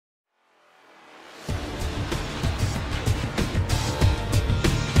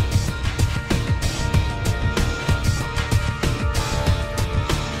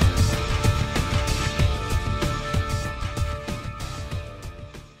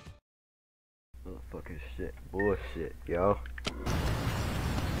Fucking shit. Bullshit, yo.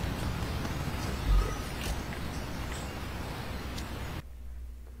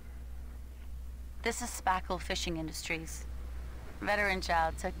 This is Spackle Fishing Industries. Veteran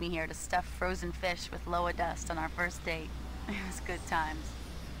child took me here to stuff frozen fish with Loa dust on our first date. It was good times.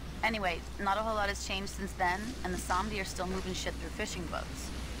 Anyway, not a whole lot has changed since then, and the Somdi are still moving shit through fishing boats.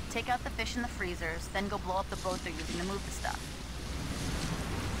 Take out the fish in the freezers, then go blow up the boat they're using to move the stuff.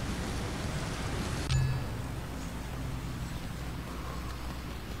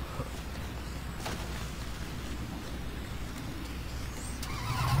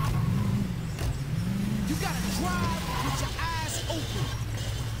 You gotta drive with your eyes open.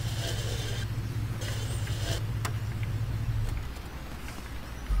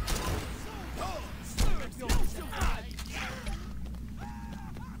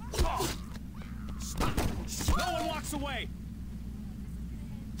 No one walks away.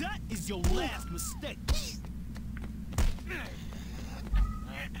 That is your last mistake.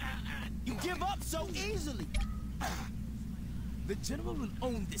 You give up so easily. The general will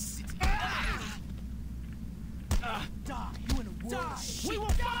own this city. Die, you in a world of shit. We will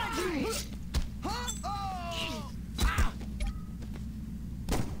find you! Huh?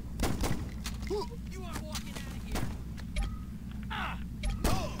 You are walking out of here.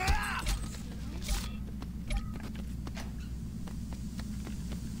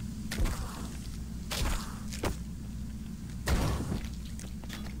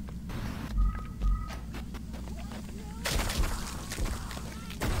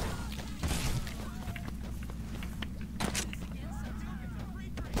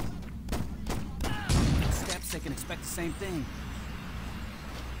 They can expect the same thing.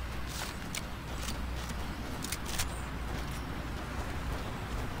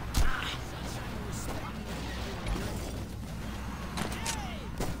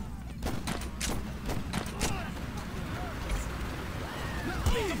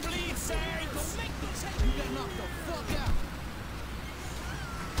 Make 'em bleed, sir. You got knocked the fuck out.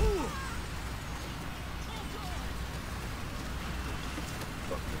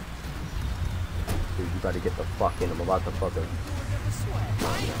 Dude, you gotta get the fuck in. I'm about to fucking.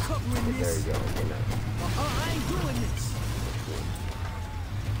 There you go. Okay, now. I ain't doing this.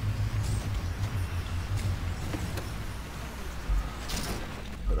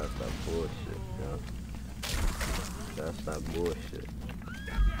 But that's not bullshit, yo. That's not bullshit.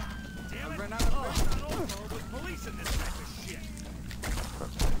 Damn it! Ran out of with police in this type of shit.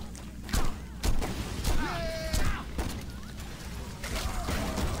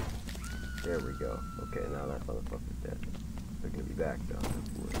 There we go. Okay, now that motherfucker's dead. They're gonna be back though.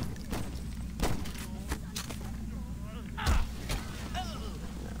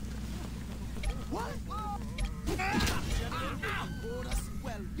 What?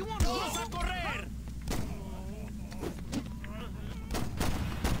 You want to correr?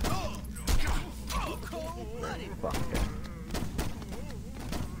 Fuck that.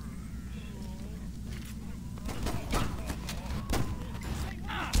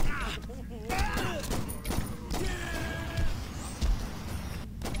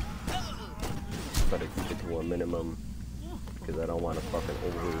 Try to keep it to a minimum because I don't want to fucking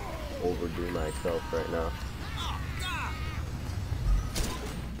overdo myself right now.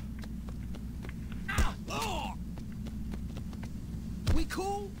 We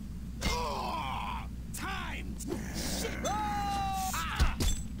cool? Time. Shit.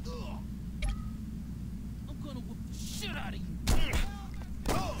 I'm gonna whoop the shit out of you.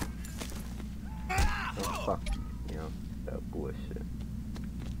 Oh, fuck you, you know, that bullshit.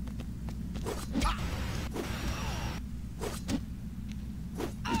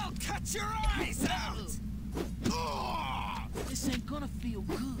 I'll cut your eyes out. This ain't gonna feel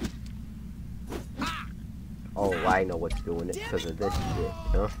good. Oh, I know what's doing it because of this shit,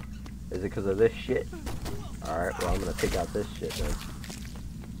 you know? Is it because of this shit? Alright, well, I'm gonna take out this shit then.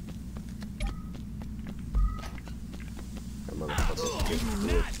 That motherfucker shit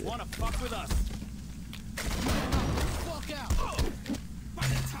bullshit. Wanna fuck with us? Fuck out. By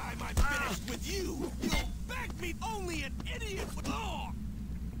the time I'm finished with you, you'll beg me. Only an idiot would.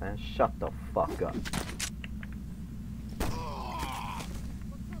 Man, shut the fuck up.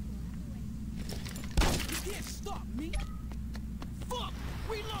 You can't stop me. Fuck.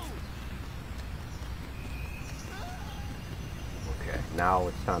 Reload. Okay, now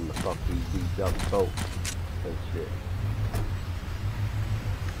it's time to fuck these beats up boats and shit.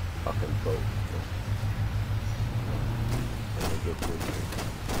 Fucking boats. Let me get this shit.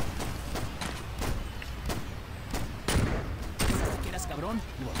 ¿Quieres cabrón?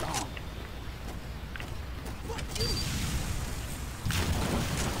 You are wrong. Fuck you.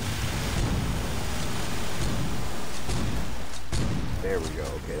 There we go.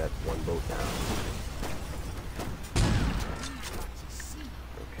 Okay, that's one boat down.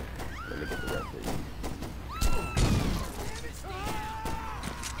 Okay, let me get the rest of these.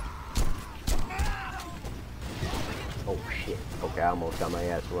 Oh shit. Okay, I almost got my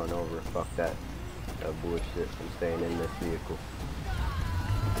ass run over. Fuck that. That bullshit. I'm staying in this vehicle.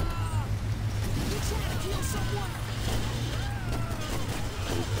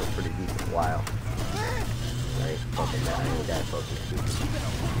 For a pretty decent while. I ain't fucking that. I ain't that fucking stupid.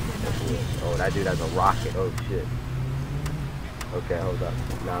 Oh, that dude has a rocket. Oh shit. Okay, hold up.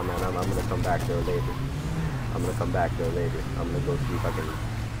 Nah, man, I'm gonna come back there later. I'm gonna come back there later. I'm gonna go see if I can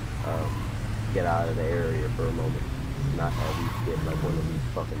get out of the area for a moment. Not at least get like one of these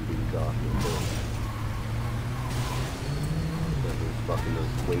fucking dudes off me.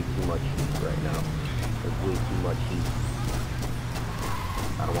 There's way too much heat right now. There's way too much heat.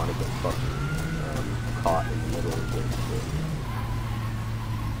 I don't want to get fucking caught in the middle of this shit.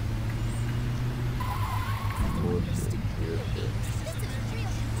 Bullshit. Real shit.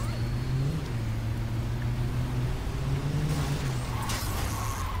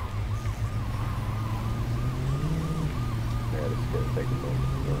 Yeah, this is gonna take a moment.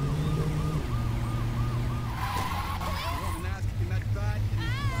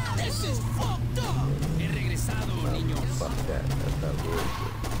 This is fucked up. He regresado, niños. Fuck that. That's not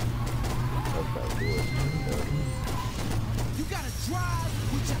bullshit. That's not bullshit. You gotta drive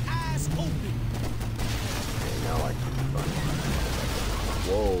with your eyes open. Okay, now I can fuck.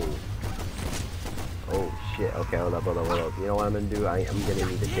 Whoa. Oh shit. Okay, hold up. You know what I'm gonna do? I'm gonna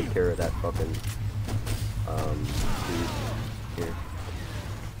need to take care of that fucking dude here.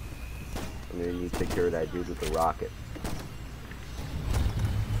 I'm gonna need to take care of that dude with the rocket.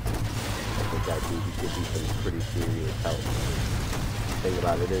 That dude, he could be some pretty serious help. The thing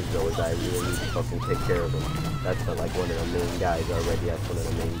about it is though, is I really need to fucking take care of him. That's not like one of the main guys already. That's one of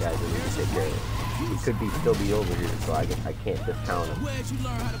the main guys I need to take care of. He could still be over here, so I can't discount him. Where'd you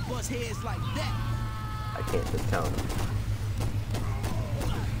learn how to bust heads like that? I can't discount him.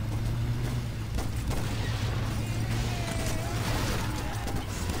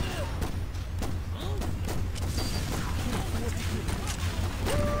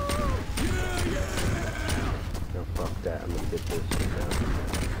 I'm gonna get this shit down.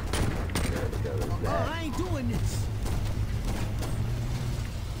 There we go, there's that. I ain't doing this.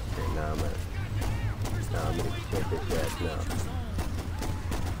 Okay, now I'm gonna get this ass now.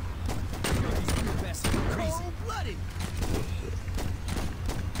 Cold-blooded.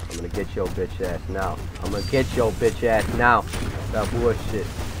 I'm gonna get your bitch ass now. I'm gonna get your bitch ass now. That bullshit.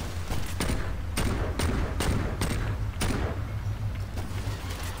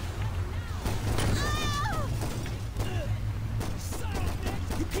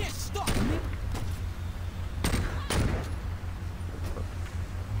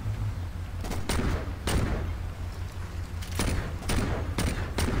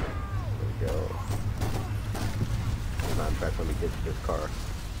 Let me get to this car. I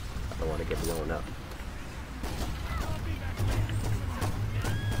don't want to get blown up.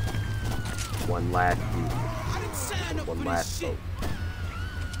 One last dude. One last boat.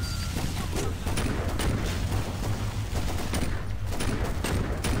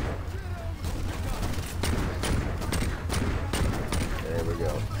 There we go.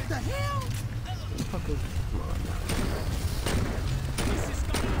 What the hell? Come on now.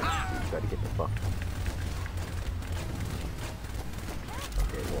 Try to get the fuck.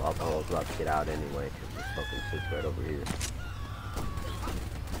 Well, I was about to get out anyway, because this fucking sits right over here.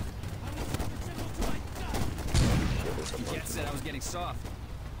 Cat said I was getting soft.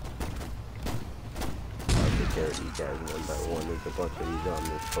 I'll take care of these guys one by one. There's a bunch of these on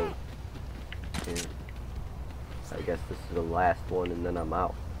this boat. Here. I guess this is the last one, and then I'm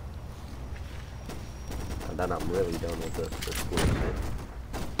out. And then I'm really done with this bullshit.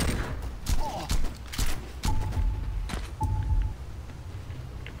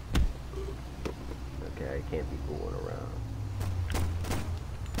 I can't be fooling around.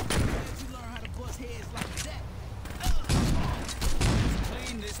 You learn how to bust heads like that.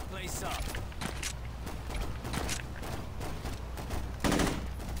 Clean this place up.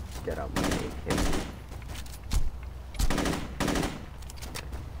 Get out my name, kid.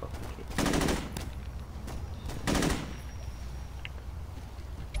 Fucking kid.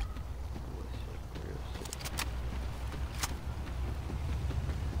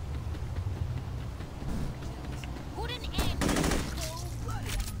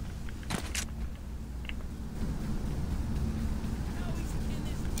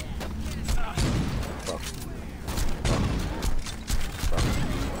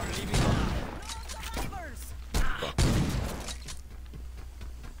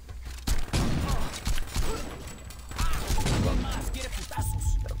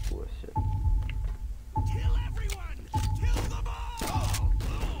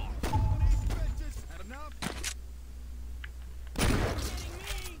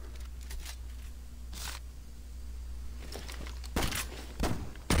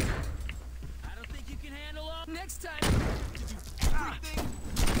 next time, did you everything?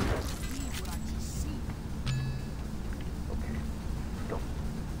 Believe what I just seen. Okay.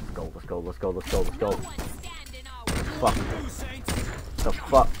 Let's go. Let's go. Fuck. You, Saints. The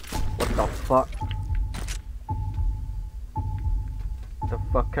fuck? What the fuck? The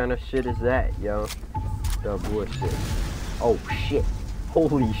fuck kind of shit is that, yo? The bullshit. Oh shit.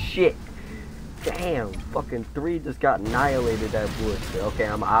 Holy shit. Damn. Fucking 3 just got annihilated that bullshit. Okay,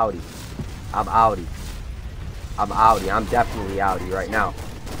 I'm outie. I'm definitely outie right now.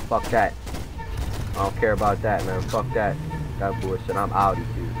 Fuck that. I don't care about that, man. Fuck that. That bullshit. I'm outie,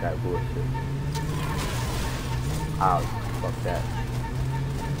 dude. That bullshit. Outie. Fuck that.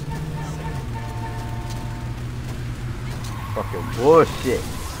 Fucking bullshit.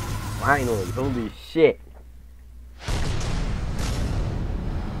 Finally. Holy shit.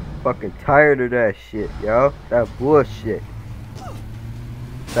 Fucking tired of that shit, yo. That bullshit.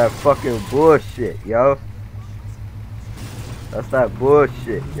 That fucking bullshit, yo. That's that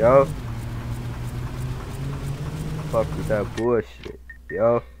bullshit, yo. Fuck with that bullshit,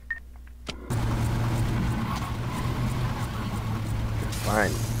 yo.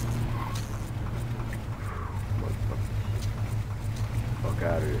 Fine. Fuck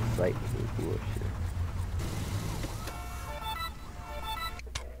out of this site with this bullshit.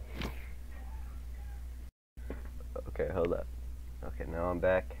 Okay, hold up. Okay, now I'm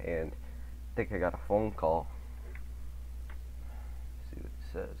back, and I think I got a phone call. Let's see what it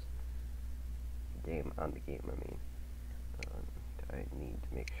says. On the game, I mean. I need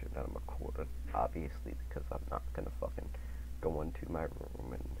to make sure that I'm recording, obviously, because I'm not gonna fucking go into my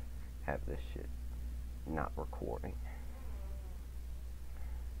room and have this shit not recording.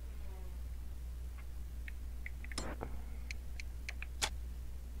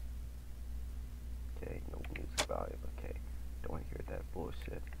 Okay, no music volume. Okay, don't want to hear that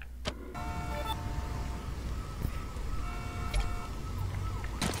bullshit.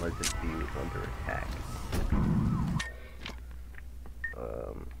 Let this be under attack.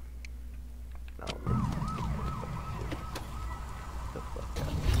 No. The fuck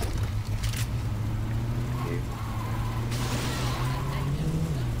out. Okay.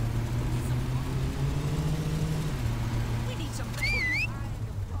 We need some.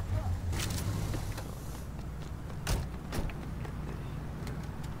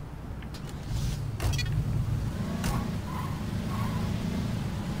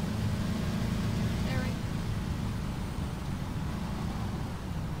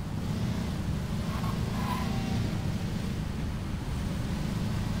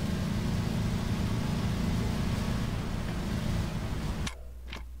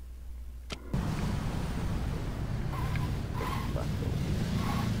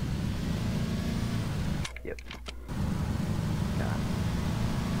 Yep. God.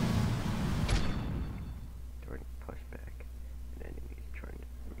 During pushback, an enemy is trying to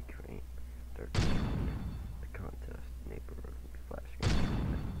reclaim their the contest neighborhood flashing.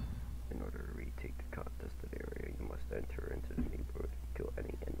 In order to retake the contested area, you must enter into the neighborhood and kill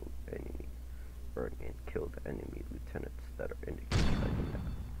any enemy, burn and kill the enemy lieutenants that are indicated by the map.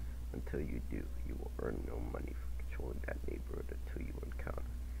 Until you do, you will earn no money for controlling that neighborhood until you encounter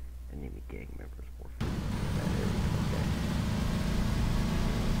enemy gang members or friends in that area. Okay.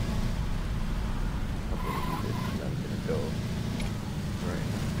 I'm gonna do this and I'm gonna go. Right.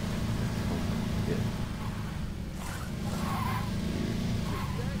 Good.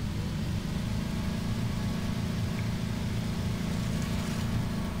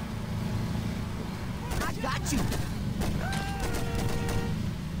 I got you.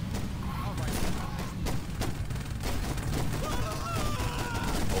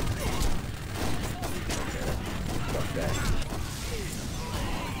 Fuck that.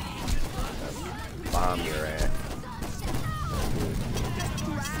 Bomb your ass.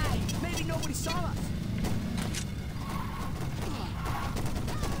 Maybe nobody saw us.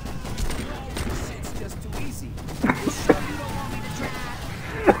 It's just too easy. You sure you don't want me to try?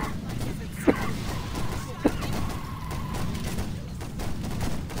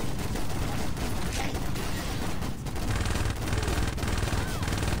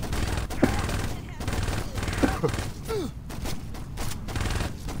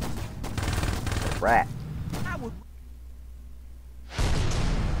 Rat. I would.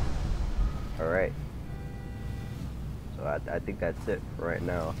 Alright. So I think that's it for right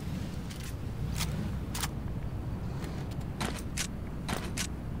now.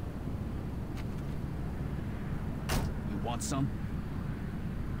 You want some?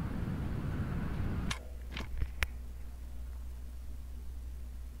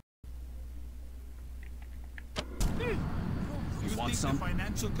 You want some? the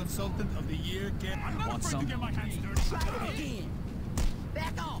financial consultant of the year. I'm not afraid to get my hands dirty. Try it again.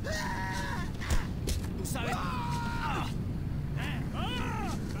 Back off.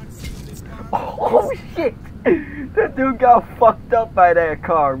 Oh shit! That dude got fucked up by that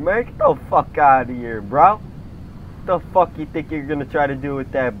car, man. Get the fuck out of here, bro. What the fuck you think you're gonna try to do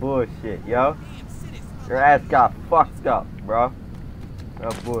with that bullshit, yo? Your ass got fucked up, bro.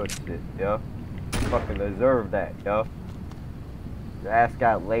 That bullshit, yo. You fucking deserve that, yo. Your ass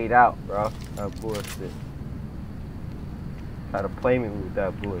got laid out, bro. That bullshit. Try to play me with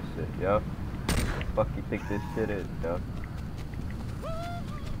that bullshit, yo. What the fuck you think this shit is, yo?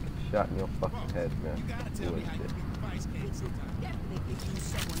 Shot in your fucking head, man. Bullshit. Piece of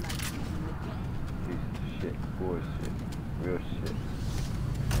shit. Bullshit. Real shit.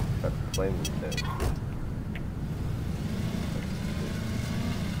 Try to play me with that.